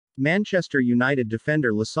Manchester United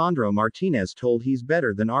defender Lisandro Martinez told he's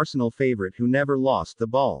better than Arsenal favourite who never lost the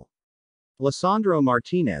ball. Lisandro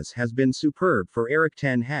Martinez has been superb for Erik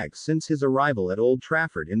ten Hag since his arrival at Old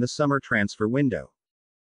Trafford in the summer transfer window.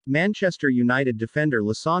 Manchester United defender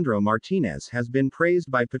Lisandro Martinez has been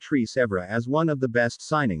praised by Patrice Evra as one of the best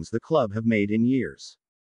signings the club have made in years.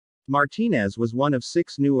 Martinez was one of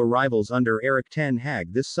 6 new arrivals under Erik ten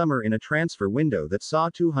Hag this summer in a transfer window that saw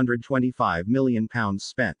 £225 million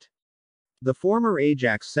spent. The former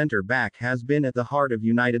Ajax centre-back has been at the heart of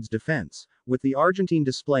United's defence, with the Argentine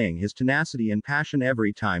displaying his tenacity and passion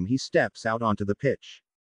every time he steps out onto the pitch.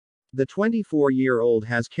 The 24-year-old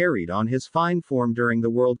has carried on his fine form during the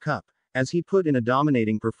World Cup, as he put in a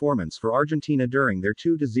dominating performance for Argentina during their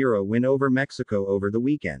 2-0 win over Mexico over the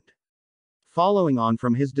weekend. Following on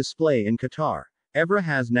from his display in Qatar, Evra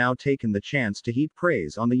has now taken the chance to heap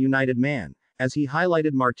praise on the United man, as he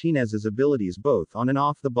highlighted Martinez's abilities both on and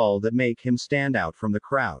off the ball that make him stand out from the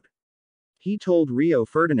crowd. He told Rio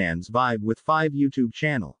Ferdinand's Vibe with 5 YouTube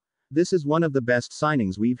channel, "This is one of the best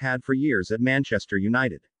signings we've had for years at Manchester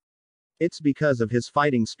United. It's because of his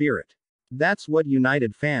fighting spirit. That's what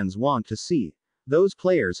United fans want to see. Those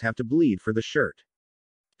players have to bleed for the shirt.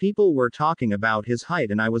 People were talking about his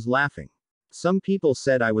height and I was laughing. Some people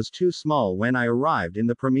said I was too small when I arrived in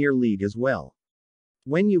the Premier League as well.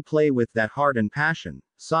 When you play with that heart and passion,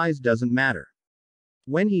 size doesn't matter.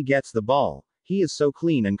 When he gets the ball, he is so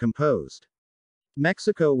clean and composed."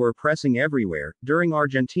 Mexico were pressing everywhere during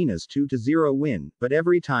Argentina's 2-0 win, but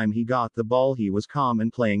every time he got the ball he was calm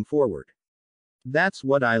and playing forward. "That's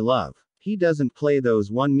what I love. He doesn't play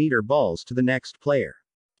those 1-meter balls to the next player.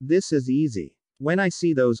 This is easy. When I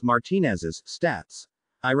see those Martinez's stats,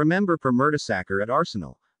 I remember Per Mertesacker at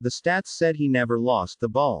Arsenal. The stats said he never lost the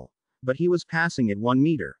ball. But he was passing it 1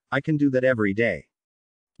 meter. I can do that every day.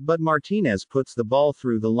 But Martinez puts the ball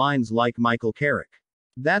through the lines like Michael Carrick.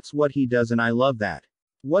 That's what he does and I love that.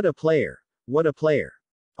 What a player. What a player.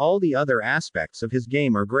 All the other aspects of his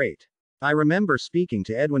game are great. I remember speaking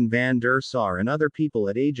to Edwin van der Sar and other people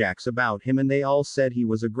at Ajax about him and they all said he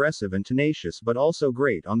was aggressive and tenacious but also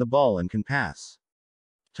great on the ball and can pass.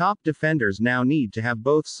 Top defenders now need to have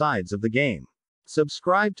both sides of the game.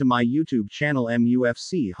 Subscribe to my YouTube channel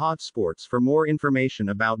MUFC Hot Sports for more information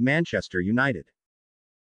about Manchester United.